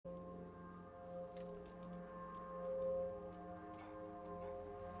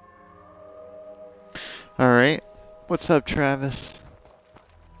Alright. What's up, Travis?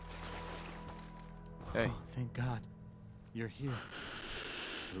 Hey. Oh, thank God. You're here.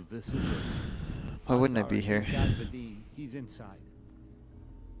 So this is it. Why wouldn't I be Sorry, here? he's got Vadim. He's inside.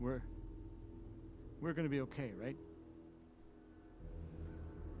 We're gonna be okay, right?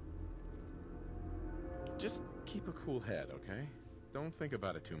 Just keep a cool head, okay? Don't think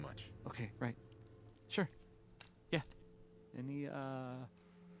about it too much. Okay, right. Sure. Yeah.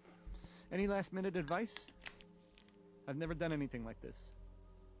 Any last minute advice? I've never done anything like this.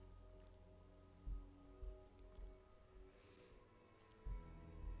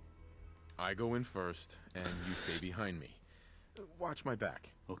 I go in first, and you stay behind me. Watch my back.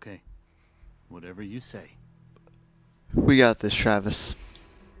 Okay. Whatever you say. We got this, Travis.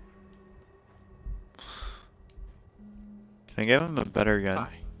 Can I give him a better gun? Hi.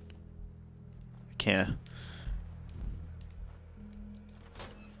 I can't.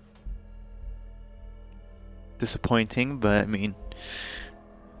 Disappointing, but I mean,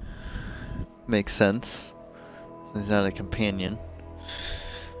 makes sense. He's not a companion.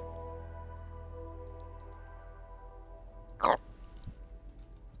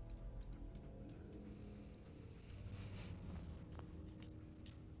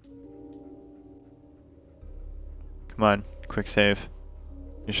 Come on, quick save.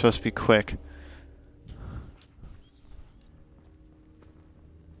 You're supposed to be quick.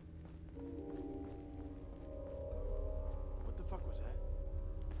 What the fuck was that?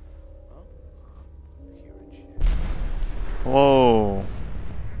 Huh? Hearing shit. Whoa.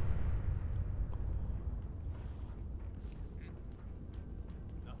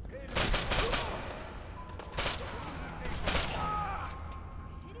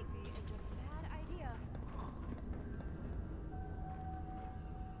 Hitting me is a bad idea.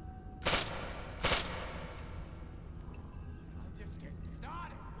 I'm just getting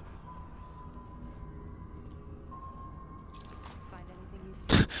started. Find anything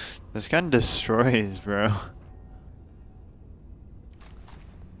useful? This gun destroys, bro.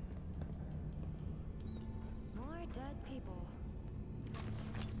 More dead people.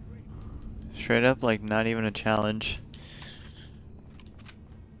 Straight up, like, not even a challenge.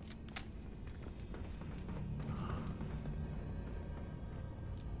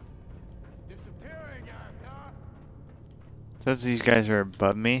 Disappearing, huh? Says these guys are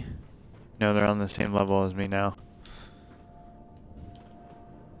above me. No, they're on the same level as me now.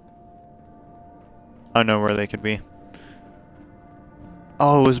 I don't know where they could be.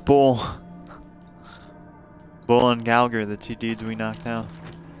 Oh, it was Bull. Bull and Gallagher, the two dudes we knocked out. I like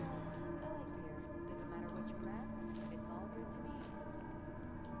beer. Doesn't matter which brand. It's all good to me.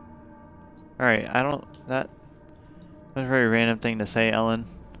 Alright, I don't... That's a very random thing to say, Ellen.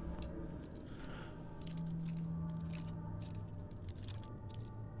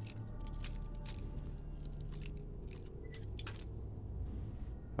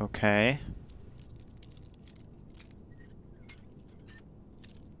 Okay.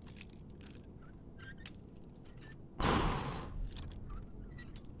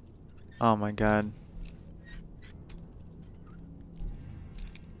 Oh my god.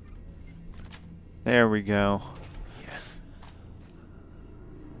 There we go. Yes.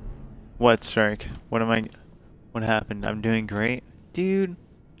 What, Strike? What happened? I'm doing great? Dude.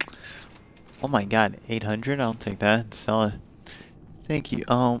 Oh my god, 800? I'll take that. Sell it. Thank you.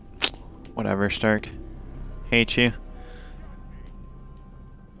 Oh, whatever, Stark. Hate you.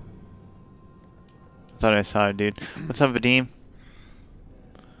 Thought I saw it, dude. What's up, Vadim?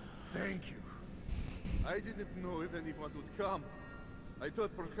 Thank you. I didn't know if anyone would come. I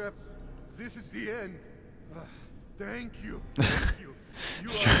thought perhaps this is the end. Thank you. Thank you. You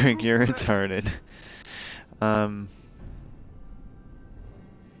are a Stark, good you're friend. retarded. Are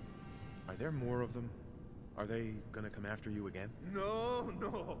there more of them? Are they gonna come after you again? No,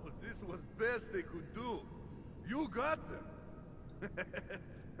 no. This was best they could do. You got them.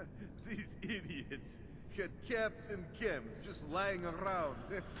 These idiots had caps and chems just lying around.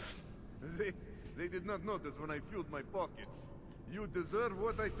 They did not notice when I filled my pockets. You deserve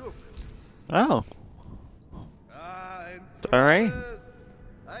what I took. Oh. Ah, and All right. Travis,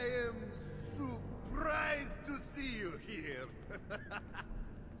 I am surprised to see you here.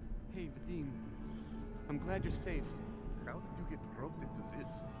 Hey, Vadim. I'm glad you're safe. How did you get roped into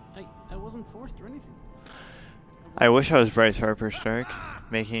this? I wasn't forced or anything. I wish I was Bryce Harper, Stark,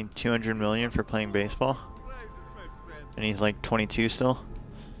 making $200 million for playing baseball, Prizes, my friend. and he's like 22 still.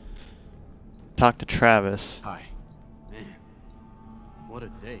 Talk to Travis. Hi. Man, what a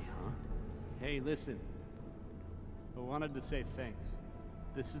day, huh? Hey, listen. I wanted to say thanks.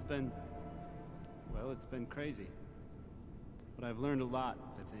 This has been... well, it's been crazy. But I've learned a lot,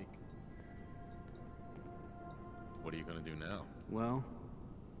 I think. What are you gonna do now? Well,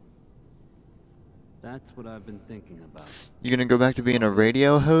 that's what I've been thinking about. You gonna go back to being a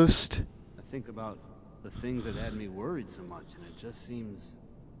radio host? I think about the things that had me worried so much, and it just seems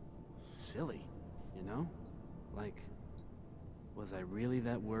silly, you know? Like, was I really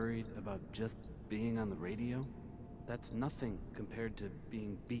that worried about just being on the radio? That's nothing compared to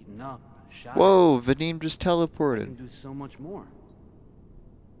being beaten up, shot. Whoa, Vadim just I can teleported. do so much more.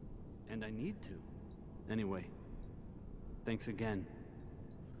 And I need to. Anyway, thanks again.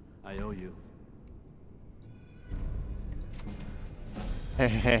 I owe you. Hey,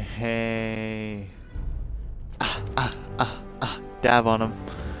 hey, hey. Dab on him.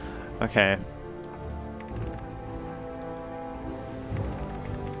 Okay.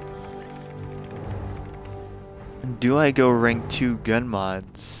 Do I go rank 2 gun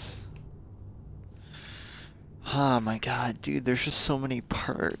mods? Oh my god, dude, there's just so many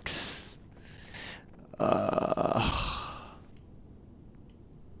perks.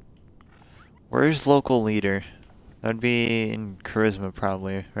 Where's local leader? That'd be in charisma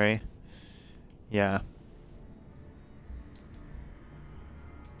probably, right? Yeah.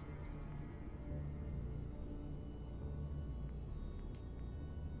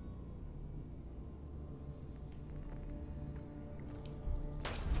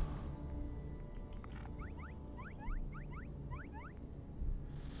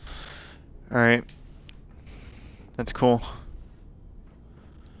 Alright. That's cool.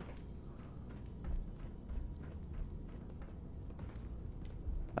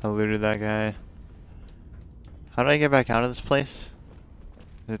 I looted that guy. How do I get back out of this place?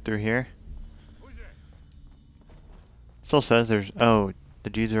 Is it through here? Still says there's... Oh, the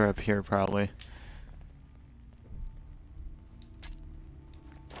dudes are up here probably.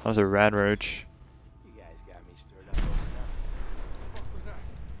 That was a rad roach. You guys got me stirred up over nothing. What was that?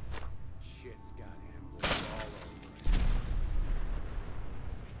 Shit's got animals all over.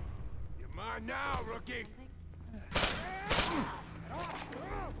 You're mine now, rookie.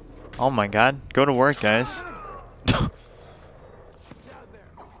 Oh my god. Go to work, guys. Down there.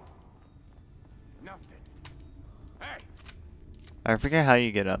 Nothing. Hey. I forget how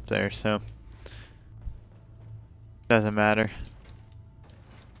you get up there, so... Doesn't matter.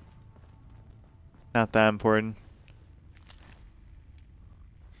 Not that important.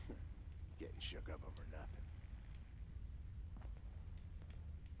 Getting shook up over nothing.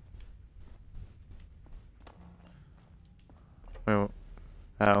 Wait,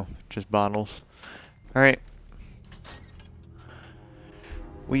 oh, just bottles. Alright.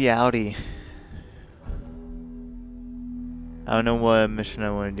 We outie. I don't know what mission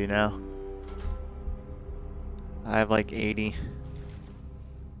I want to do now. I have like 80.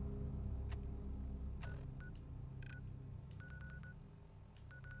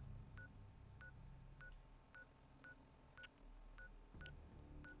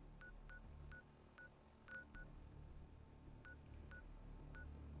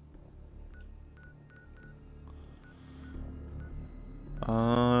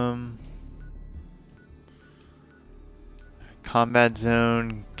 Combat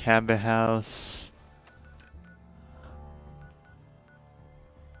zone, cabin house.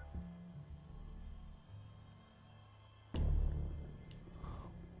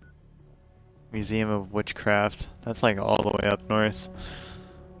 Museum of Witchcraft. That's like all the way up north.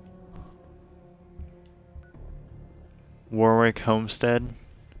 Warwick Homestead.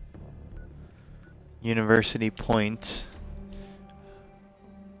 University Point.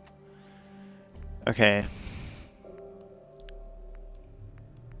 Okay.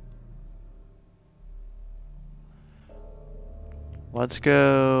 Let's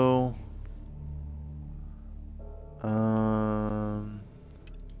go.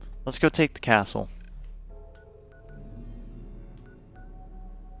 Let's go take the castle.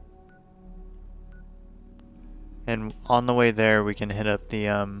 And on the way there, we can hit up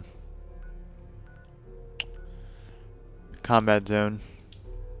the combat zone.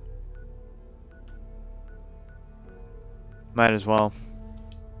 Might as well.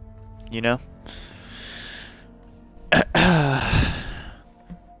 You know?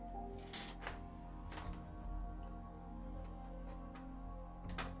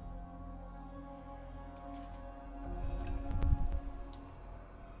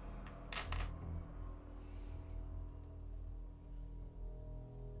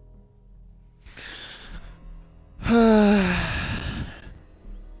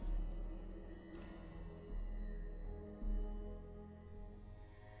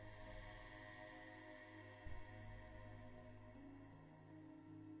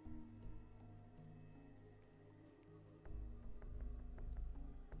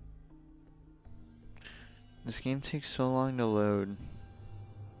 This game takes so long to load.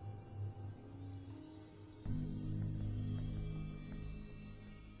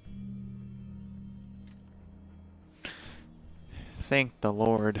 Thank the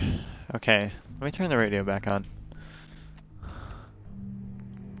Lord. Okay, let me turn the radio back on.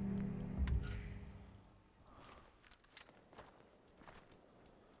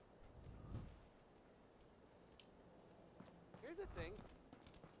 Here's a thing,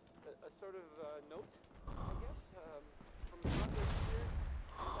 a sort of note, I guess, from a project here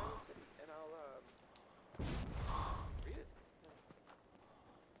in Diamond City, and I'll read it.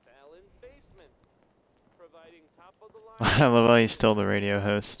 Fallon's basement, providing top of the line. I love how he's still the radio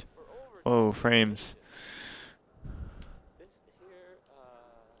host. for over Whoa, 10 frames. This here,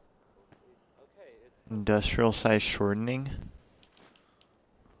 okay, it's Industrial size shortening?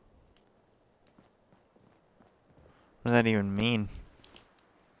 What does that even mean?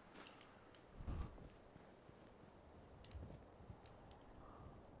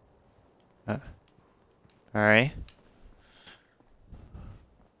 Alright.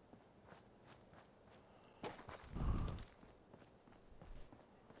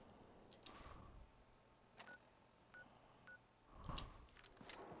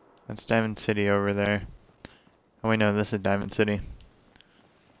 That's Diamond City over there. Oh wait, no, this is Diamond City.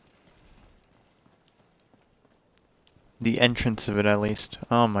 The entrance of it, at least.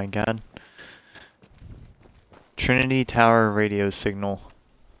 Oh my god. Trinity Tower radio signal.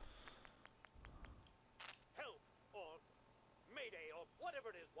 Help or Mayday or whatever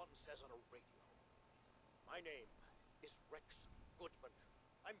it is one says on a radio. My name is Rex Goodman.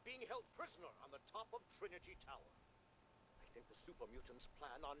 I'm being held prisoner on the top of Trinity Tower. I think the super mutants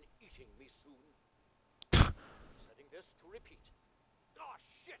plan on eating me soon. Setting this to repeat. Ah,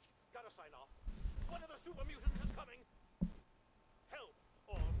 shit! Gotta sign off. One of the super mutants is coming. Help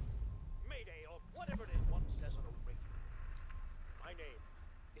or Mayday or whatever it is one says on a radio. My name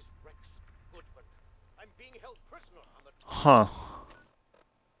is Rex Goodman. I'm being held prisoner on the top. Huh.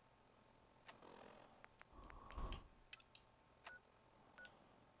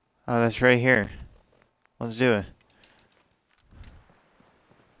 Oh, that's right here. Let's do it.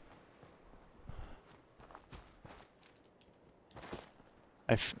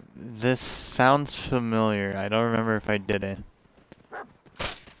 This sounds familiar. I don't remember if I did it.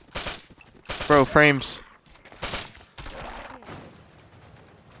 Bro, frames.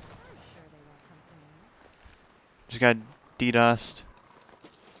 Just got DDoSed.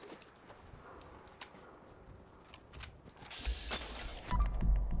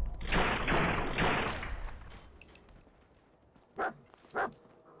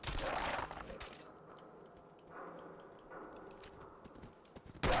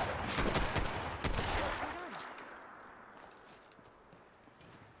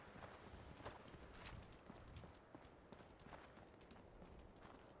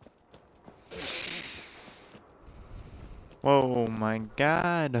 Whoa, my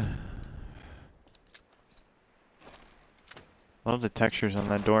god. Love the textures on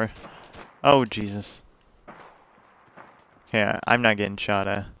that door. Oh, Jesus. Okay, I'm not getting shot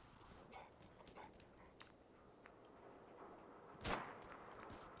at.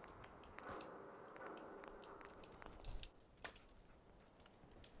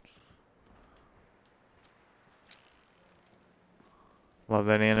 Love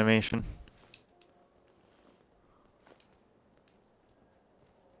that animation.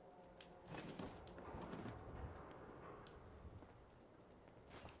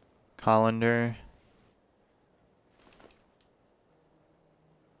 Colander.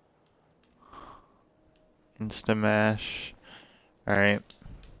 Instamash. Alright.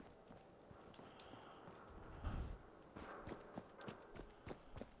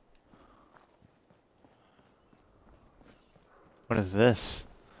 What is this?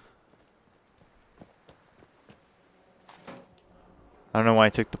 I don't know why I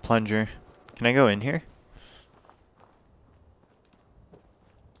took the plunger. Can I go in here?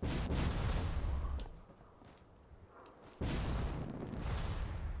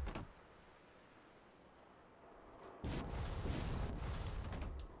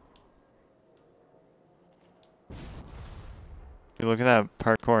 Dude, look at that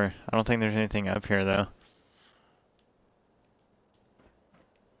parkour. I don't think there's anything up here though.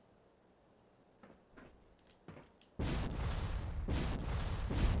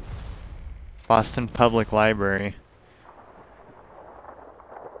 Boston Public Library.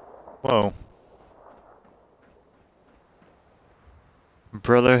 Whoa.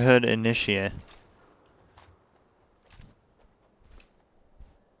 Brotherhood Initiate.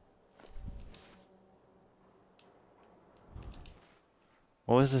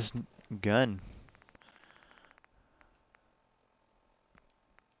 What was this gun?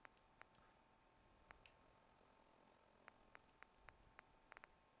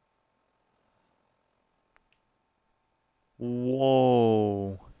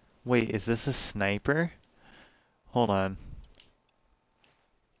 Whoa. Wait, is this a sniper? Hold on.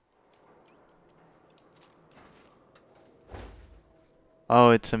 Oh,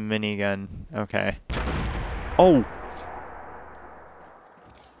 it's a minigun. Okay. Oh!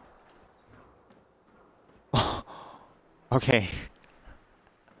 Okay.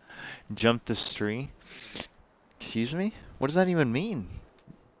 Jump this tree? Excuse me? What does that even mean?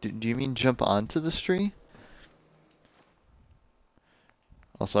 Do you mean jump onto this tree?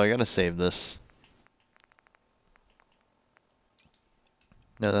 Also, I gotta save this.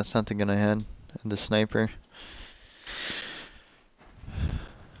 No, that's not the gun I had. The sniper.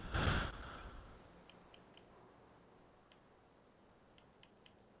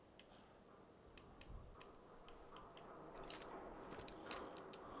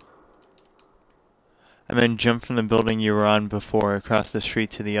 And then jump from the building you were on before across the street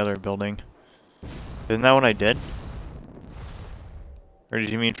to the other building. Isn't that what I did? Or did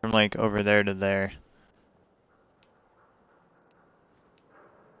you mean from like over there to there?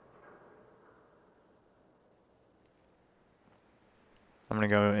 I'm gonna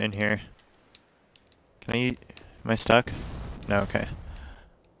go in here. Can I eat? Am I stuck? No, okay.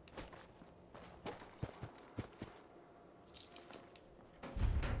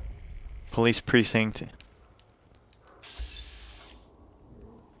 Police precinct.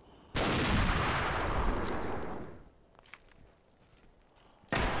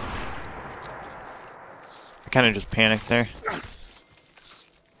 I kind of just panicked there.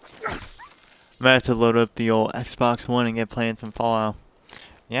 I'm gonna have to load up the old Xbox One and get playing some Fallout.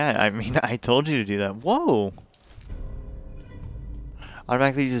 Yeah, I mean, I told you to do that. Whoa!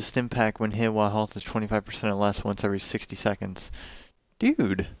 Automatically use a stim pack when hit while health is 25% or less once every 60 seconds.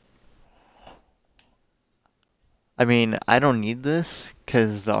 Dude! I mean, I don't need this,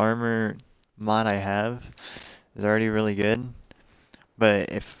 because the armor mod I have is already really good. But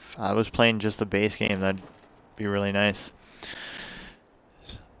if I was playing just the base game, that'd be really nice.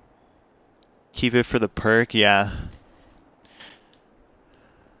 Keep it for the perk, yeah.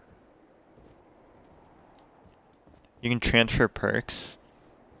 You can transfer perks.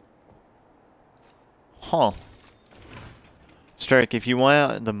 Huh. Strike, if you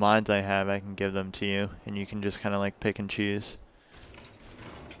want the mods I have, I can give them to you, and you can just kind of like pick and choose.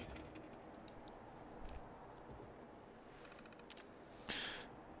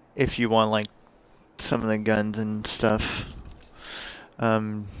 If you want like some of the guns and stuff.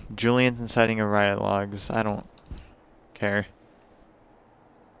 Julian's inciting a riot logs. I don't care.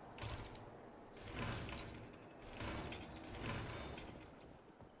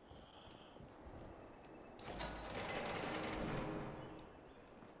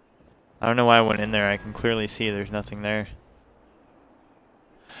 I don't know why I went in there. I can clearly see there's nothing there.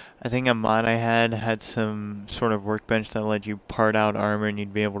 I think a mod I had some sort of workbench that let you part out armor and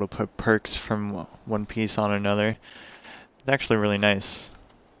you'd be able to put perks from one piece on another. It's actually really nice.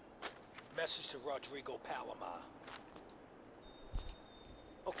 Message to Rodrigo Palomar.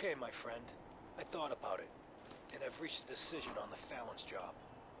 Okay, my friend. I thought about it, and I've reached a decision on the Fallon's job.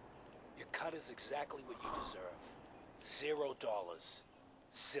 Your cut is exactly what you deserve. $0.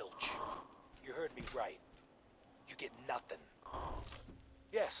 Zilch. You heard me right. You get nothing.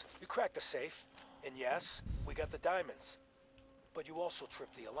 Yes, you cracked the safe, and yes, we got the diamonds. But you also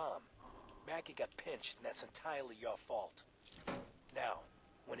tripped the alarm. Mackie got pinched, and that's entirely your fault. Now,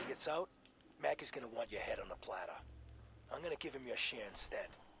 when he gets out, Mackie's gonna want your head on a platter. I'm gonna give him your share instead.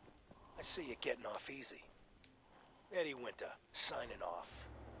 I see you're getting off easy. Eddie Winter, signing off.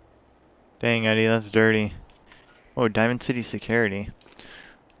 Dang, Eddie, that's dirty. Oh, Diamond City Security.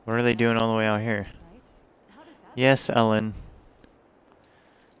 What are they doing all the way out here? Yes, Ellen.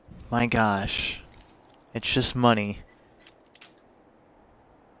 My gosh. It's just money.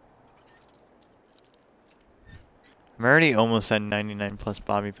 I'm already almost at 99 plus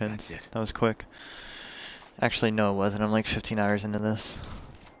bobby pins. That's it. That was quick. Actually, no it wasn't. I'm like 15 hours into this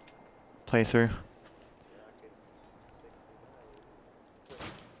playthrough.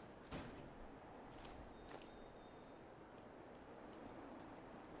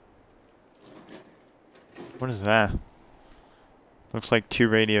 What is that? Looks like two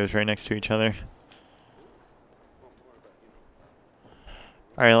radios right next to each other.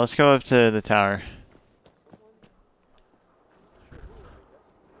 Alright, let's go up to the tower.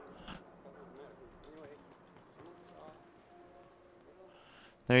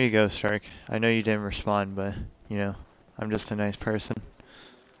 There you go, Stark. I know you didn't respond, but, you know, I'm just a nice person.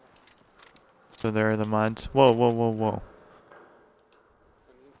 So there are the mods. Whoa, whoa, whoa, whoa.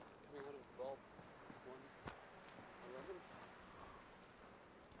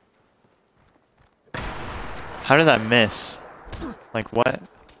 How did that miss? Like what?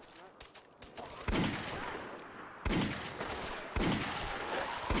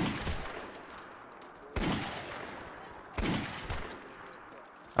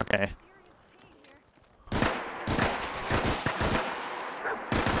 Okay.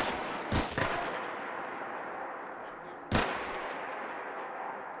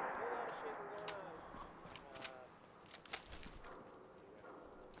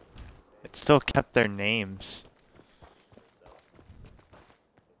 It still kept their names.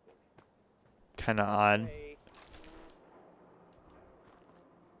 Kinda odd.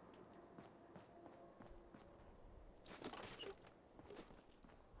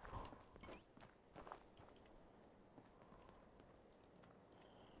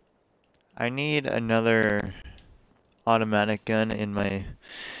 I need another automatic gun in my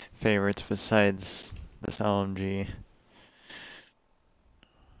favorites besides this LMG.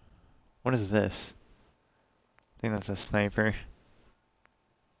 What is this? I think that's a sniper.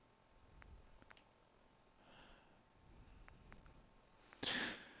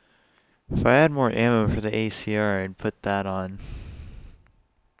 If I had more ammo for the ACR, I'd put that on.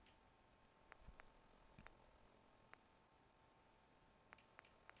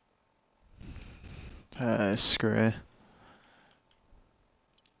 Screw it.